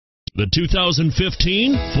The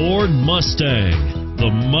 2015 Ford Mustang. The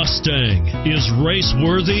Mustang is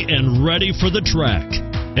race-worthy and ready for the track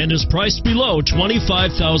and is priced below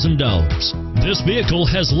 $25,000. This vehicle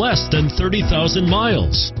has less than 30,000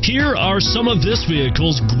 miles. Here are some of this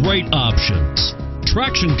vehicle's great options: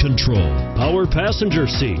 traction control, power passenger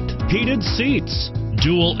seat, heated seats,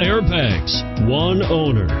 dual airbags, one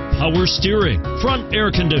owner, power steering, front air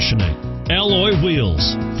conditioning, alloy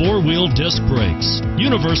wheels, four-wheel disc brakes,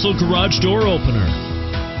 universal garage door opener.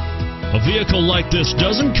 A vehicle like this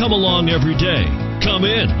doesn't come along every day. Come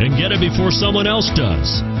in and get it before someone else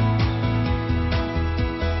does.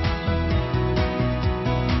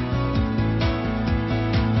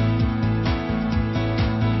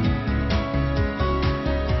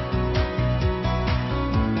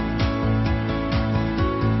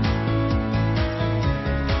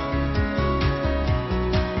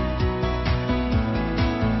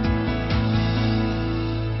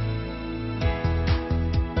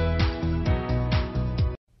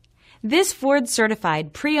 This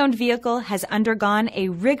Ford-certified pre-owned vehicle has undergone a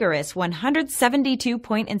rigorous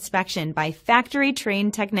 172-point inspection by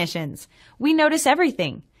factory-trained technicians. We notice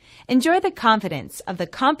everything. Enjoy the confidence of the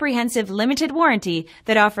comprehensive limited warranty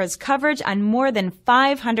that offers coverage on more than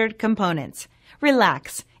 500 components.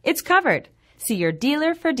 Relax, it's covered. See your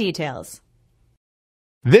dealer for details.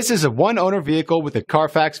 This is a one-owner vehicle with a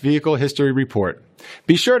CARFAX Vehicle History Report.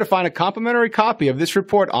 Be sure to find a complimentary copy of this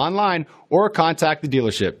report online or contact the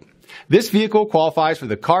dealership. This vehicle qualifies for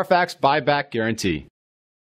the CARFAX buyback guarantee.